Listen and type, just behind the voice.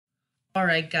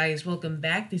Alright guys, welcome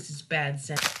back. This is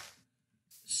BadSenator.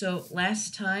 So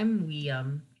last time we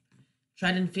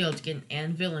tried and failed to get an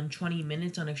anvil in 20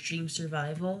 minutes on extreme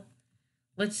survival.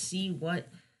 Let's see what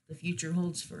the future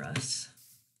holds for us.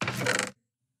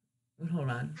 Hold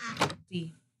on.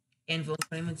 See, anvil in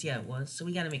 20 minutes? Yeah, it was. So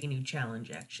we gotta make a new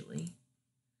challenge actually.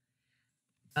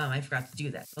 I forgot to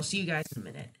do that. I'll see you guys in a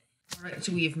minute. Alright,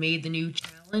 so we have made the new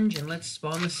challenge and let's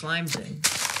spawn the slimes in.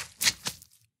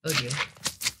 Oh dear.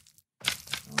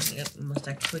 Oh, yep, we must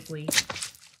act quickly.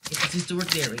 If this is to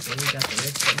work, there we go. We got the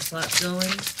redstone slot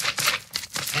going.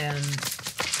 And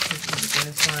we're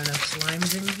gonna spawn enough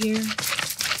slimes in here.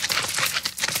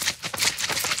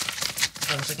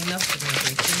 Oh, looks like enough. We're gonna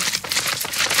break this.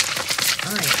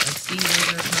 Alright, let's see where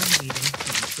they're contributing.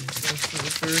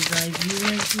 This bird's eye view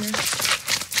right here.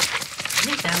 I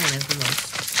think that one is the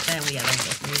most. Yeah, that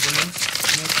definitely is the most.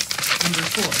 That's number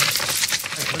 4.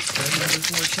 Alright, what's the number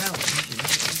 4 challenge?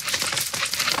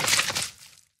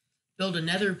 Build a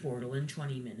nether portal in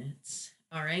 20 minutes.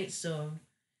 Alright, so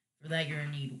for that you're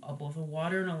going to need both a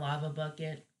water and a lava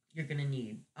bucket. You're going to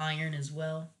need iron as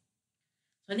well.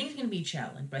 So I think it's going to be a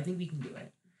challenge, but I think we can do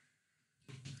it.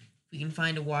 If we can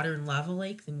find a water and lava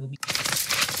lake, then we'll be...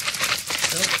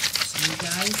 So, see you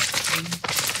guys in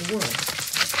the world.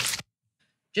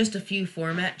 Just a few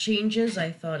format changes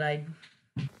I thought I'd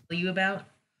tell you about.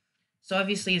 So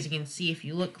obviously, as you can see, if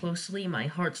you look closely, my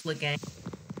hearts look angry.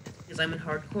 Because I'm in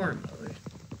hardcore mode.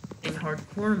 In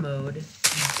hardcore mode, you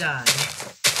die.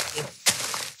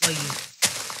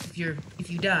 If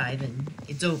you die, then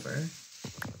it's over.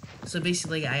 So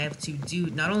basically, I have to do.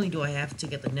 Not only do I have to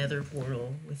get the nether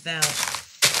portal without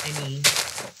any,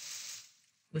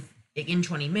 in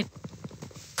 20 minutes,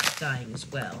 dying as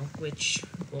well, which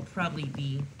will probably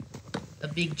be a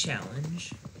big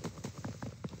challenge.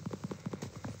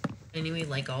 Anyway,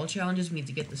 like all challenges, we need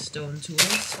to get the stone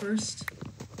tools first.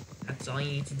 That's all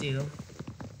you need to do.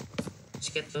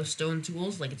 Just get those stone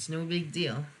tools like it's no big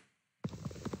deal.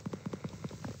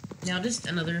 Now, just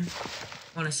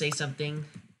want to say something.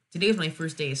 Today was my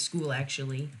first day of school,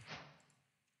 actually.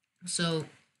 So,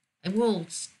 I will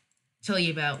tell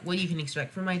you about what you can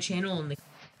expect from my channel in the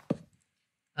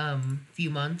few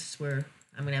months where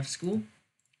I'm going to have school.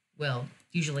 Well,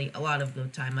 usually a lot of the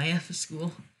time I have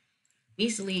school.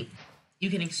 Basically, you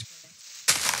can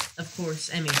expect, of course,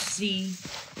 MHC.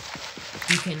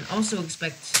 You can also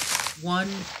expect one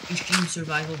extreme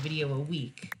survival video a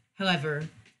week. However,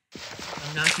 if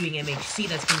I'm not doing MHC,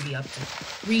 that's going to be up to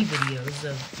 3 videos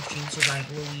of extreme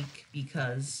survival a week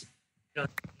because I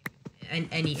don't have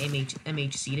any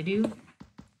MHC to do.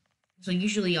 So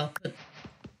usually I'll put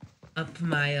up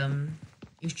my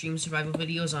extreme survival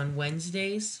videos on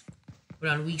Wednesdays, but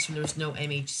on weeks when there's no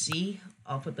MHC,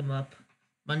 I'll put them up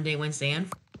Monday, Wednesday,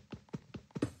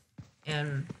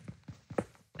 and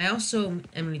I also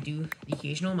am going to do the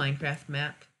occasional Minecraft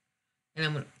map, and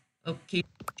I'm going to occasionally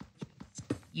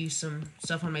use some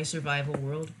stuff on my survival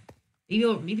world. Maybe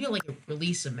I'll like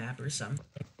release a map or something.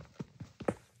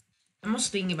 I'm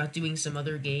also thinking about doing some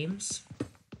other games.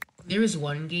 There is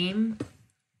one game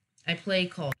I play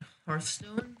called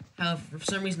Hearthstone. However, for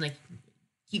some reason I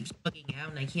keeps bugging out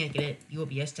and I can't get the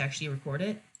OBS to actually record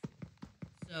it.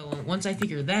 So once I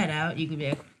figure that out, you can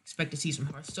expect to see some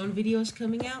Hearthstone videos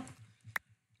coming out.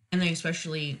 And then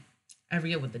especially, I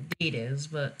forget what the date is,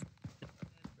 but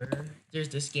there's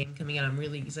this game coming out I'm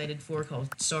really excited for called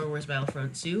Star Wars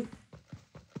Battlefront 2.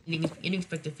 You can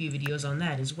expect a few videos on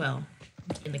that as well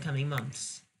in the coming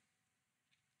months.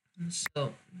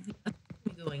 So, that's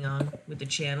going on with the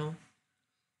channel.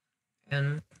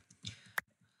 And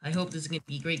I hope this is going to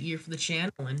be a great year for the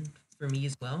channel and for me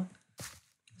as well.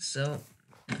 So,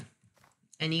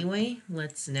 anyway,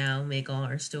 let's now make all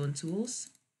our stone tools.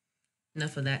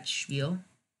 Enough of that spiel.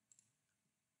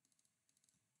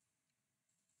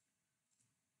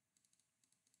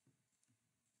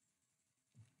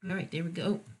 Alright, there we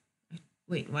go.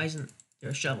 Wait, why isn't there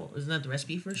a shovel? Isn't that the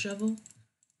recipe for a shovel?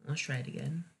 Let's try it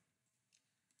again.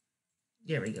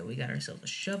 There we go, we got ourselves a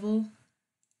shovel.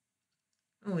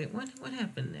 Oh wait, what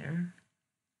happened there?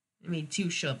 I made 2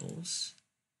 shovels.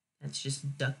 That's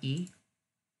just ducky.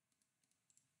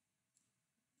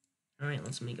 Alright,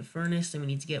 let's make a furnace, and we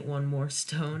need to get 1 more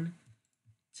stone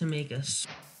to make us,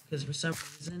 because for some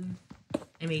reason,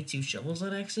 I made 2 shovels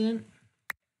on accident.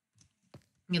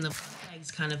 And the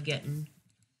flag's kind of getting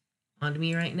onto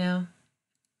me right now,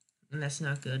 and that's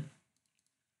not good.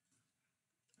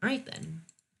 Alright then.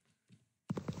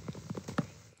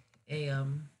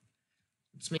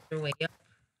 Let's make our way up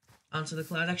onto the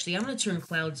cloud. Actually, I'm going to turn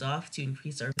clouds off to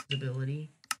increase our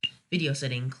visibility. Video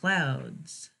setting,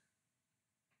 clouds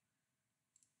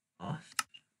off.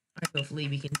 Hopefully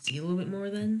we can see a little bit more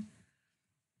then.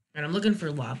 And I'm looking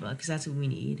for lava, because that's what we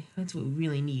need. That's what we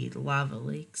really need, lava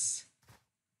lakes.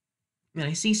 And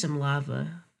I see some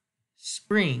lava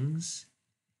springs.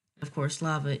 Of course,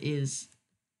 lava is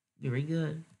very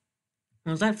good.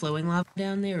 Was that flowing lava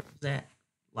down there, or was that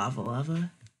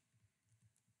lava?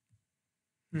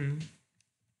 I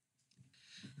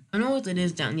don't know what it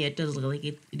is down yet. It does look like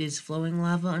it is flowing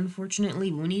lava,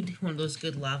 unfortunately. But we need one of those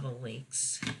good lava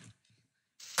lakes.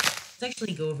 Let's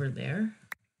actually go over there.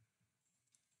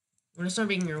 We're gonna start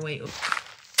making our way over.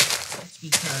 That's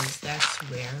because that's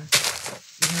where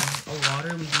we have a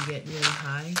water we can get really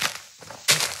high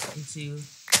into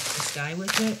the sky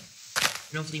with it.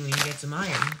 And hopefully we can get some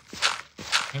iron.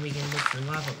 And we can look for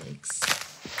lava lakes.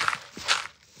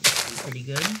 Pretty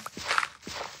good.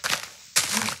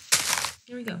 Right,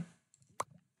 here we go.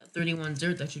 31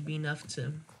 dirt, that should be enough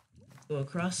to go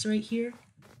across right here.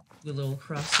 Do a little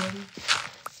crossing.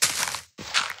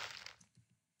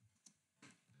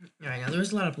 Alright, now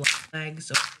there's a lot of lag,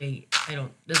 so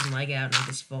doesn't lag out and I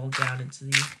just fall down into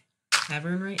the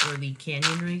cavern or the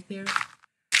canyon right there.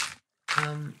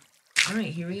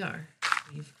 Alright, here we are.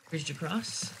 We've bridged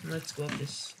across. Let's go up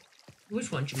this.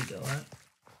 Which one should we go up?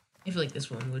 I feel like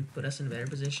this one would put us in a better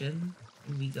position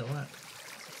when we go up.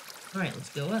 Alright,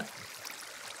 let's go up.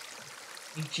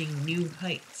 Reaching new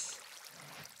heights.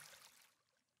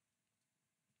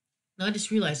 Now I just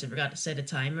realized I forgot to set a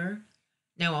timer.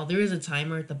 Now, while there is a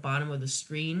timer at the bottom of the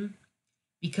screen,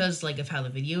 because of how the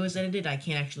video is edited, I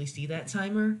can't actually see that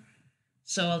timer.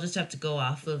 So I'll just have to go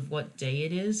off of what day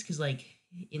it is, because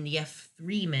in the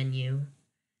F3 menu,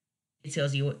 it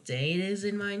tells you what day it is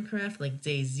in Minecraft, like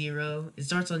day 0. It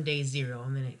starts on day 0,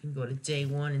 and then it can go to day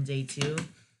 1 and day 2.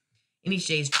 And each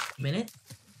day is 2 minutes.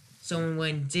 So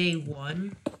when day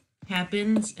 1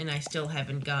 happens, and I still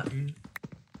haven't gotten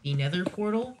the nether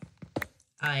portal,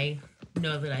 I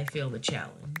know that I failed the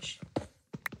challenge.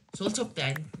 So let's hope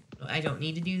that I don't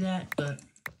need to do that, but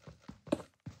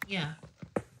yeah.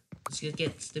 Let's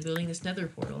get to building this nether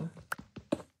portal.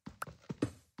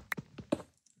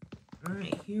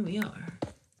 Alright, here we are.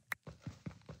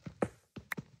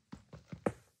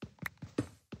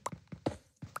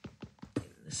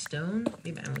 Getting the stone.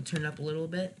 Maybe I'm going to turn it up a little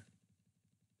bit.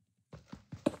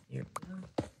 Here we go.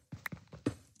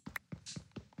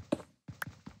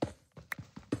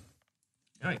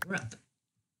 Alright, we're up.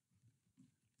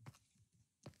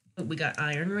 Oh, we got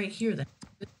iron right here. That's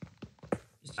good.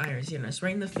 Just iron's hitting us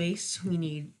right in the face. We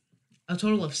need a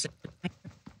total of 7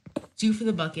 iron. 2 for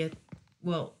the bucket.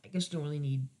 Well, I guess we don't really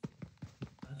need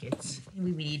buckets.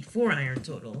 We need 4 iron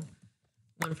total.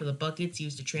 1 for the buckets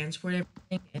used to transport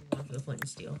everything, and 1 for the flint and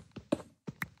steel. 4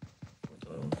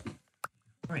 total.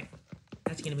 Alright,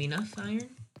 that's gonna be enough iron.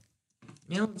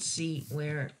 Now let's see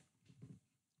where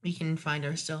we can find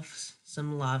ourselves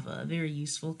some lava. A very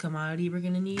useful commodity we're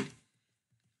gonna need.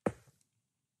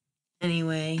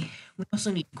 Anyway, we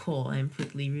also need coal, I'm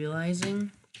quickly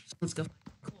realizing. So let's go find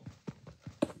coal.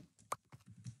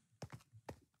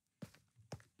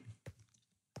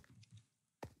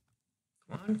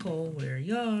 Come on, coal, where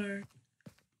you are.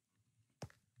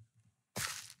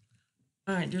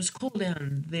 Alright, there's coal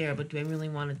down there, but do I really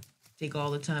want to take all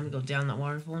the time to go down that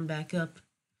waterfall and back up?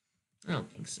 I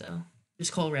don't think so. There's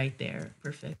coal right there.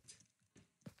 Perfect.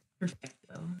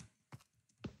 Perfecto.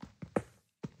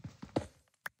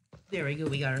 There we go.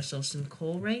 We got ourselves some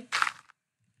coal, right?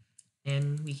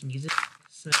 And we can use it to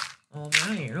smelt all of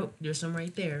our iron. Oh, there's some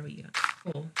right there. We got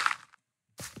coal.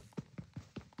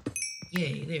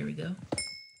 Yay, there we go.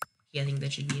 Yeah, I think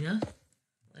that should be enough.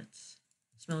 Let's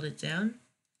smelt it down.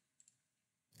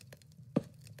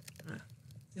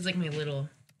 It's like my little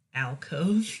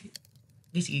alcove. I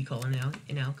guess you could call it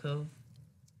an alcove.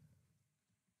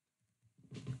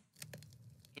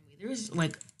 Anyway, there's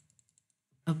like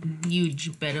a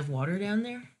huge bed of water down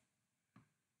there.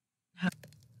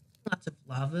 Lots of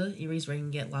lava areas where you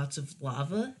can get lots of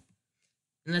lava.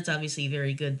 And that's obviously a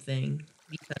very good thing,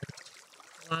 because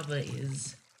lava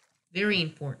is very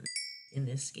important in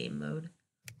this game mode.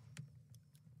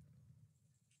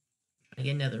 I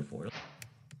get another portal.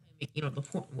 You know,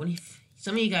 if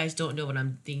some of you guys don't know what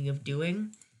I'm thinking of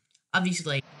doing,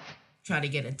 obviously, try to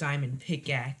get a diamond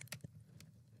pickaxe,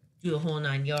 do the whole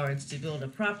 9 yards to build a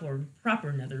proper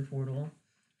nether portal.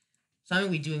 So I'm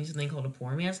going to be doing something called a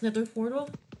poor man's nether portal.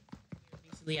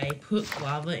 Basically, I put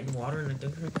lava and water in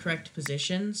the correct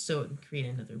position so it can create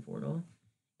a nether portal.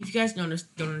 If you guys don't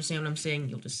understand what I'm saying,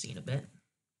 you'll just see in a bit.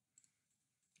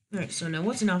 Alright, so now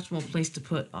what's an optimal place to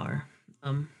put our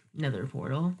nether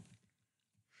portal?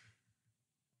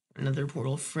 Another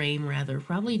portal frame, rather.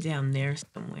 Probably down there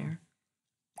somewhere.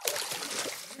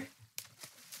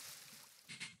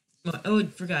 Oh, I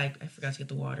forgot to get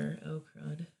the water. Oh,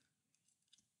 crud.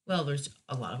 Well, there's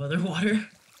a lot of other water.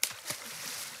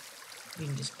 We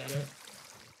can just get it.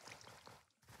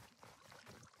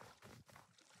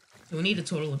 So we need a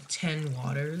total of 10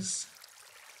 waters.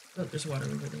 Oh, there's water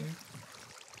over there.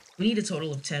 We need a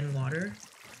total of 10 water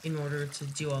in order to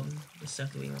do all the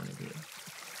stuff that we want to do.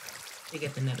 To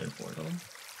get the nether portal.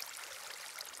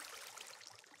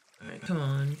 Alright, come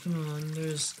on, come on.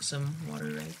 There's some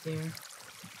water right there.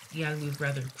 You gotta move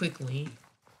rather quickly.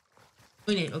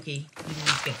 Okay, we need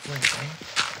to get flint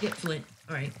though. Get flint.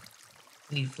 Alright.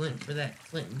 We need flint for that.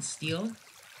 Flint and steel.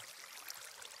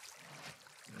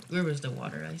 Where was the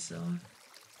water I saw?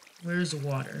 Where's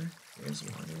water? There's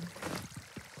water.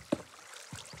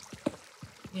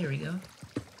 There we go.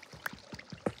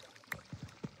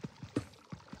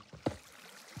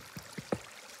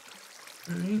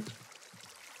 Alright.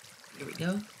 Here we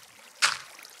go.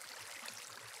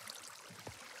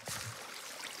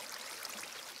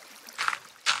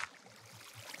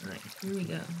 Alright, here we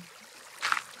go.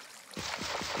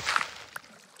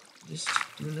 Just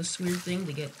doing this weird thing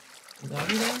to get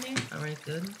water down there. Alright,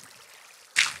 good.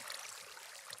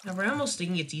 Now, we're almost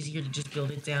thinking it's easier to just build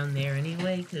it down there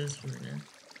anyway, because we're gonna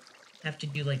have to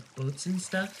do, like, boats and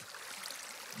stuff.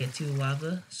 Get to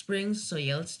lava springs, so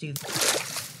yeah, let's do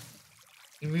that.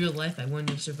 In real life, I wouldn't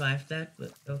have survived that,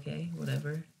 but okay,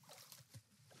 whatever.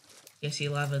 Yeah, see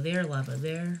lava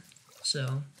there,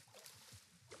 so...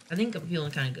 I think I'm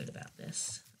feeling kind of good about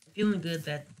this. I'm feeling good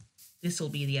that this will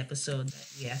be the episode that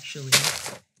we actually,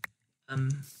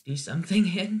 do something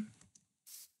in.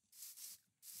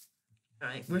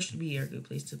 Alright, where should be a good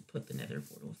place to put the nether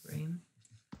portal frame?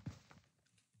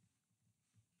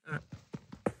 Alright.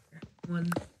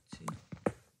 1, 2.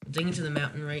 I'm digging to the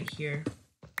mountain right here.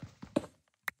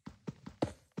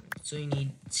 So you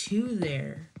need 2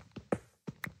 there.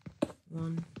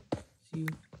 1, 2,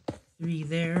 3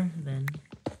 there. Then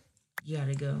you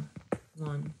gotta go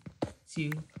 1,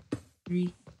 2,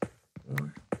 3,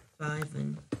 4, 5,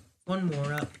 and 1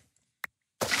 more up.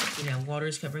 You know,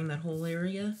 water's covering that whole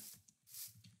area.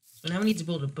 So now we need to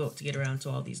build a boat to get around to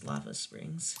all these lava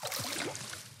springs.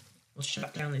 We'll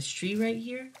shut down this tree right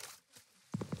here.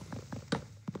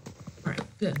 Alright,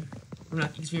 good. We're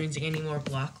not experiencing any more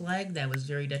block lag. That was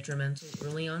very detrimental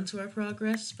early on to our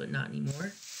progress, but not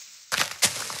anymore.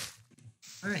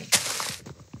 Alright.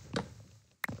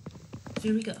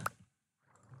 Here we go.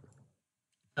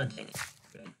 Oh, dang it.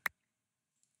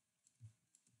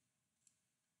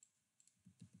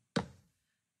 Good.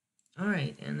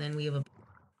 Alright, and then we have a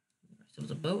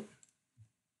boat.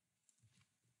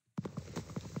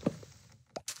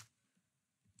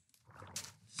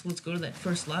 So let's go to that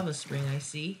first lava spring I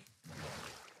see.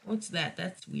 What's that?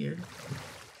 That's weird.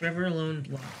 Forever alone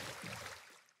block.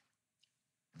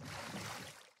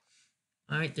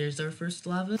 Alright, there's our first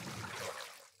lava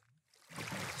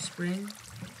spring.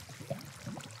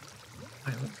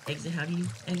 Alright, let's exit. How do you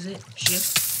exit?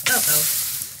 Shift. Oh.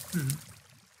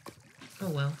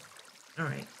 Oh well.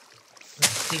 Alright.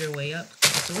 Let's dig our way up to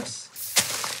the source.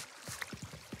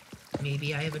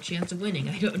 Maybe I have a chance of winning.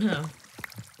 I don't know.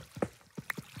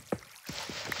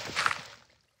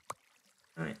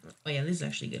 Alright. Oh yeah, this is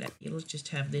actually a good idea. Let's just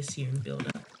have this here and build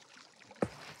up.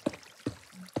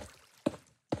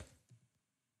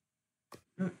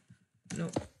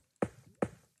 Nope.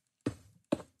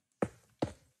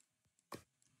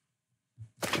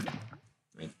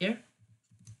 Right there.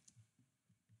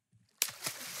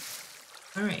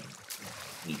 Alright.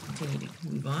 We continue to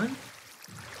move on.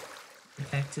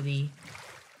 Get back to the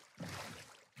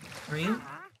frame.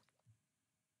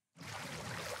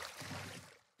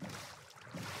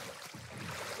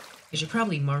 I should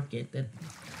probably mark it that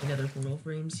another portal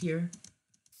frames here,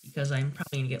 because I'm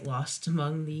probably gonna get lost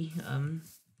among the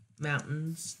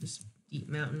mountains, this deep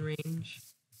mountain range.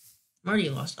 I'm already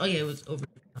lost. Oh yeah, it was over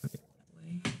that way.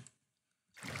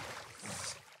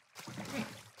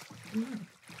 Right.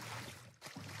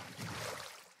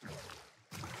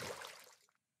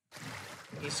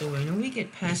 Okay, so when we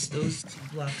get past those 2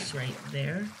 blocks right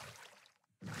there,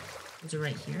 is it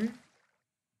right here?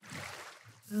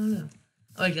 I don't know.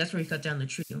 Oh, that's where we cut down the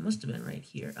tree. It must have been right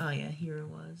here. Oh yeah, here it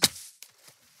was.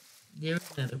 There's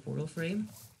another portal frame.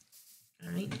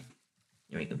 Alright.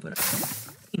 Here we can put a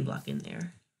block in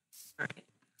there. Alright.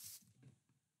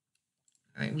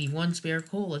 Alright, we have 1 spare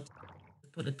coal. Let's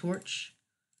put a torch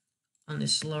on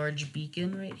this large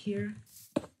beacon right here.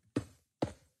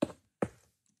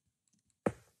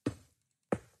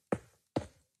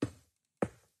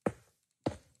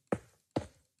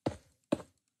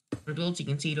 Built, you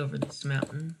can see it over this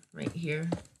mountain right here.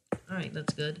 Alright,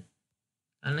 that's good.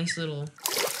 A nice little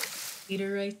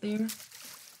meter right there.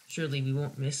 Surely we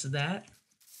won't miss that.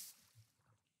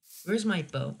 Where's my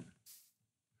bow?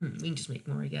 We can just make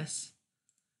more, I guess.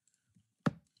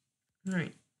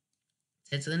 Alright.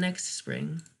 Let's head to the next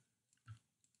spring.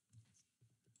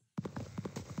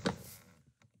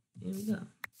 Here we go.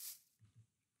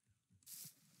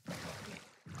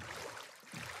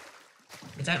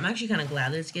 I'm actually kind of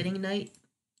glad that it's getting night.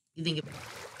 You think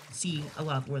see a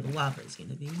lot where the lava is going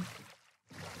to be.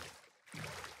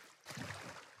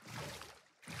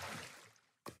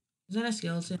 Is that a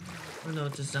skeleton? Or no,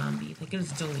 it's a zombie. I think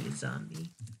it's only a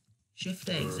zombie. Shift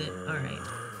exit. Alright.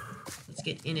 Let's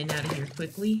get in and out of here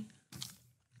quickly.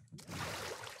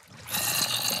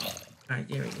 Alright,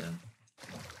 there we go.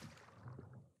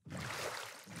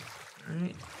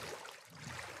 Alright.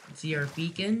 Let's see our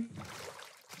beacon.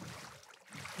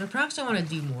 Now, perhaps I want to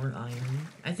do more iron.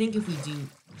 I think if we do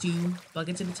 2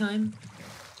 buckets at a time,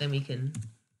 then we can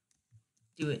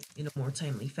do it in a more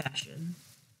timely fashion.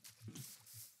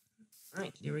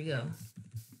 Alright, here we go.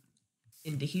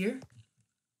 Into here.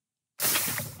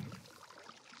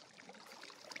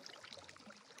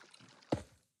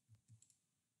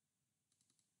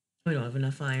 We don't have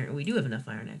enough iron. We do have enough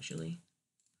iron, actually.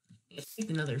 Let's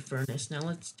make another furnace. Now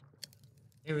let's...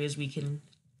 areas we can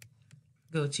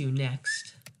go to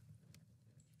next.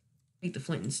 Make the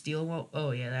flint and steel wall. Oh,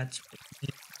 yeah, that's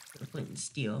the flint and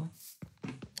steel.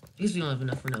 I guess we don't have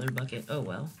enough for another bucket. Oh,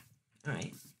 well.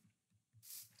 Alright.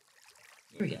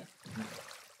 Here we go.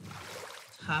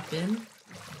 Let's hop in.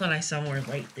 Thought I saw more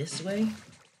light this way.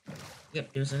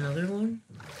 Yep, there's another one.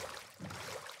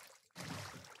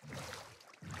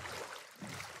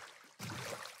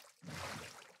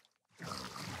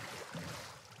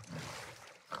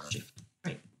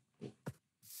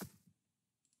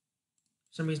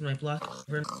 For some reason my block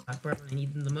bar when I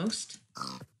need them the most.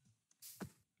 It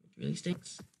really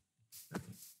stinks.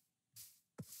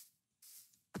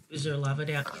 Is there lava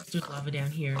down? There's lava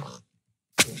down here.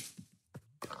 Cool.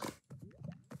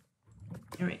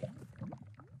 Alright.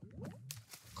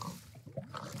 Oh,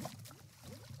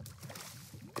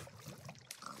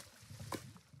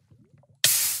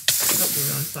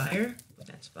 we're on fire, but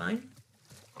that's fine.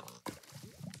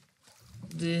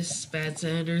 This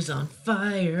BadSenator's on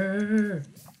fire.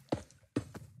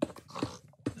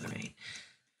 Alright.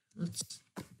 Let's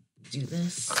do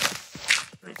this.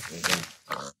 Alright, there we go.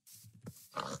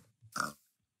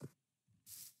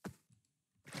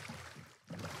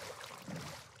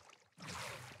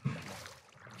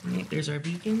 Alright, there's our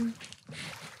beacon.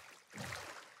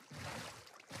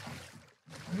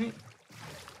 Alright.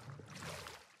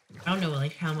 I don't know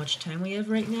like how much time we have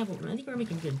right now, but I think we're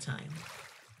making good time.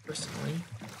 Personally.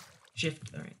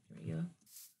 Shift. Alright, there we go.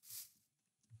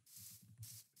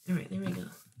 Alright, there we go.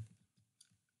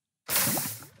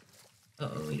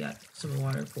 Uh-oh, we got some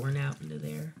water pouring out into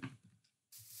there.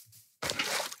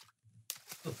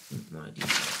 Oh, didn't want to do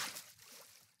that.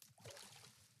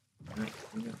 Alright,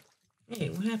 there we go. Hey,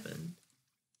 what happened?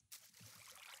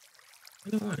 I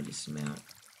don't want to dismount.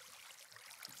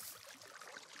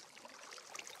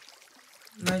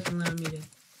 Right, allow me to...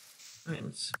 Alright,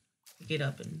 let's pick it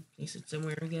up and place it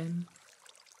somewhere again.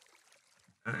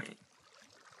 Alright.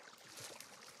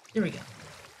 There we go.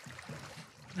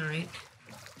 Alright.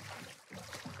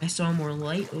 I saw more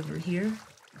light over here.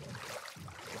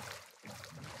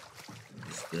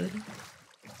 That's good.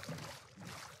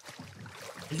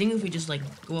 I think if we just, like,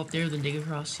 go up there then dig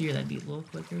across here, that'd be a little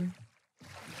quicker.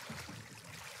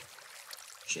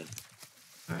 Shift.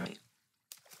 Alright.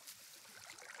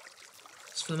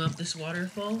 Swim up this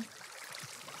waterfall.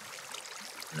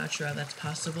 I'm not sure how that's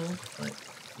possible, but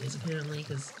it is apparently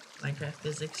because Minecraft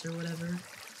physics or whatever.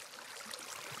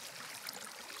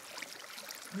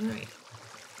 Alright.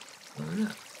 Going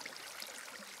up.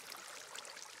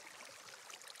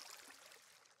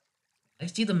 I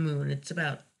see the moon. It's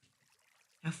about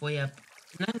halfway up.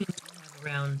 And that means we have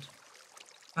around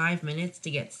 5 minutes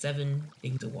to get 7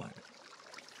 things of water.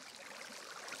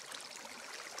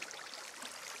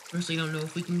 Personally, don't know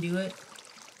if we can do it.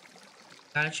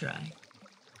 Gotta try.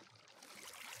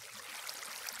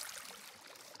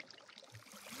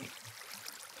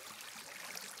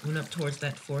 Going up towards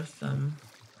that 4th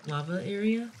lava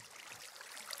area.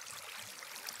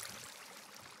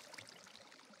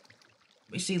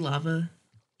 We see lava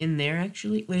in there,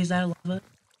 actually. Wait, is that a lava?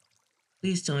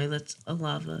 Please tell me that's a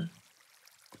lava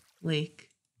lake.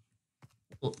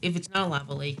 Well, if it's not a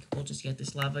lava lake, we'll just get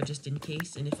this lava just in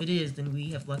case. And if it is, then we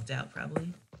have lucked out,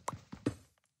 probably.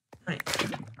 Alright,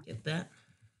 get that.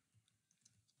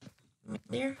 Right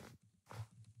there.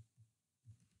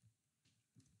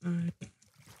 Alright.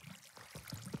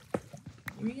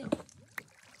 Here we go.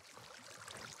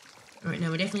 Alright,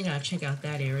 now we definitely gotta check out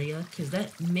that area, because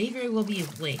that may very well be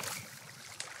a lake.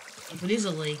 If it is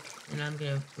a lake, then I'm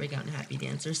gonna break out in a happy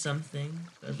dance or something,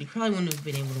 because we probably wouldn't have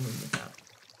been able to win without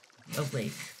a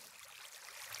lake.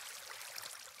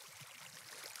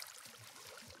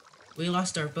 We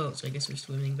lost our boat, so I guess we're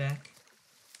swimming back.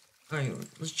 Alright,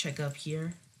 let's check up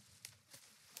here.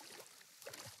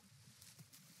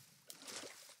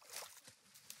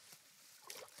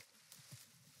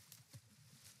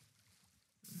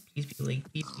 Please be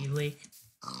lake, please be lake.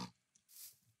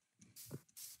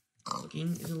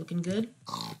 Is it looking good?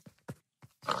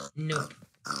 Nope,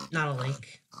 not a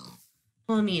lake.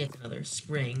 Well, I mean, it's another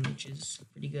spring, which is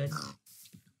pretty good.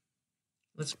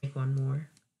 Let's make one more.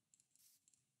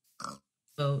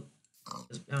 Boat.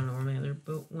 I don't know where my other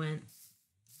boat went.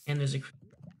 And there's a creek.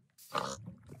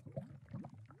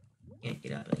 Can't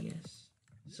get up, I guess.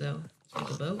 So, let's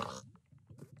make a boat.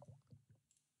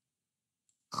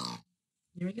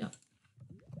 Here we go.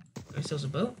 Ourselves a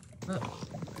boat. Oh.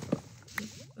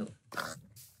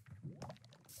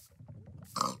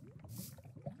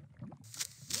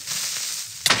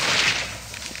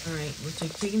 Alright, we're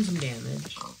taking some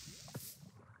damage.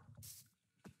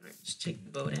 Alright, just take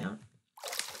the boat out.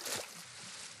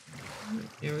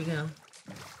 There we go.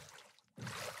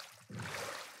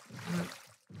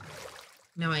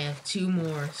 Now I have 2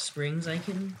 more springs I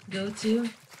can go to.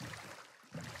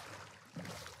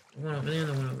 One over there and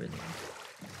the one over there.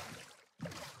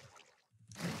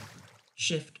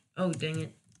 Shift. Oh, dang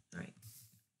it. Alright.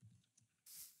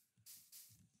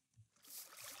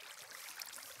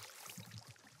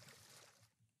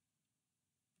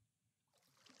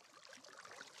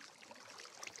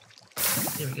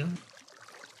 There we go.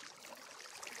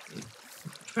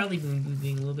 Probably be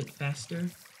moving a little bit faster.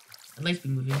 I'd like to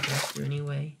be moving faster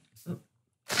anyway. Oh,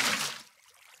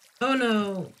 oh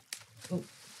no! Oh.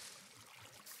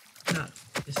 Not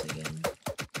this again.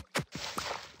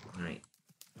 Alright.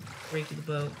 Break the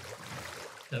boat.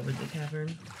 Cover the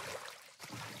cavern.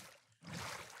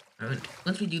 Alright,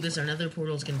 once we do this, our nether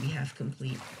portal is going to be half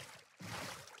complete.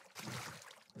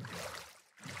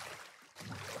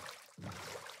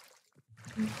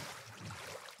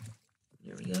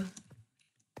 There we go.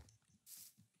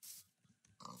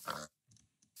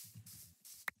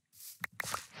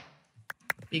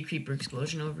 Big creeper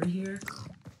explosion over here.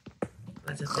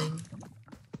 That's a thing.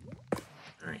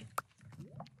 Alright.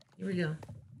 Here we go.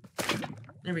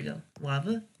 There we go.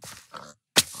 Lava.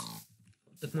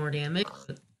 Took more damage,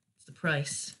 but it's the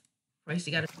price. Price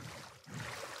you gotta...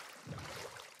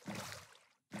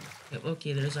 Yep,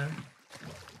 okay, there's our...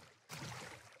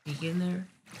 Peek in there.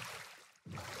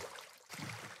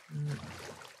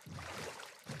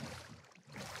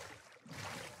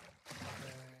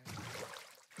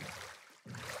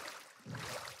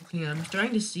 Okay, I'm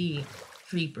starting to see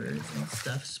creepers and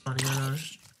stuff spawning on our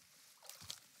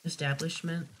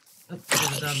establishment. Oh, there's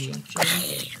a zombie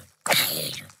actually.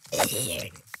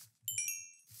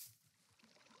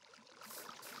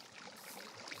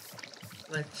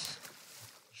 Let's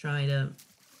try to...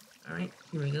 Alright,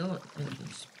 here we go.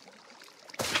 Let's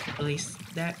place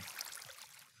that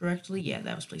correctly. Yeah,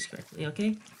 that was placed correctly,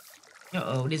 okay.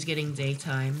 Uh-oh, it is getting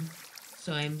daytime.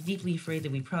 So I'm deeply afraid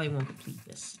that we probably won't complete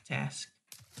this task.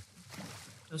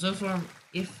 So far,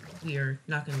 if we're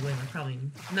not gonna win, I'm probably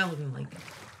not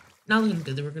looking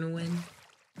good that we're gonna win.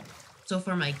 So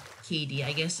far, my KD,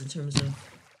 I guess, in terms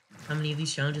of how many of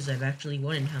these challenges I've actually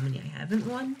won and how many I haven't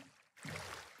won,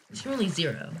 it's currently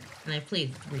 0, and I've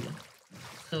played 3.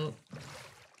 So,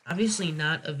 obviously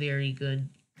not a very good...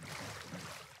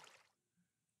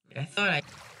 I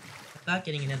thought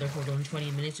getting another portal in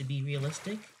 20 minutes would be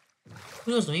realistic.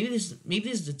 Who knows, maybe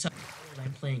this is the tough world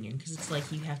I'm playing in, because it's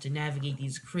like you have to navigate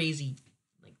these crazy,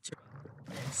 like,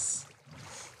 terrains.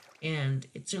 And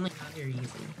it's certainly not very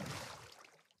easy.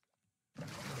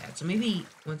 Yeah, so maybe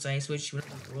once I switch to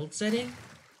another world setting,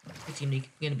 it's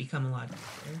gonna become a lot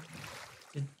easier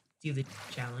to do the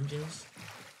challenges.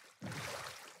 Or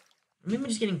maybe I'm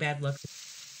just getting bad luck.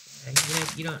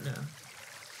 You don't know.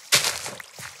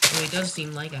 Well, it does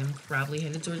seem like I'm probably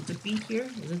headed towards defeat here.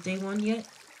 Is it day 1 yet?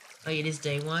 Oh, it is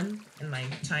day 1, and my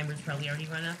timer's probably already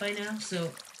run out by now,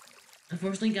 so...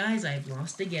 Unfortunately, guys, I've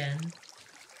lost again.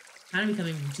 Kind of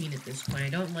becoming routine at this point. I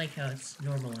don't like how it's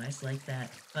normalized like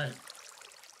that, but...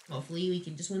 Hopefully we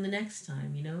can just win the next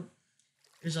time, you know?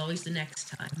 There's always the next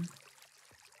time.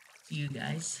 See you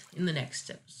guys in the next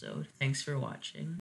episode. Thanks for watching.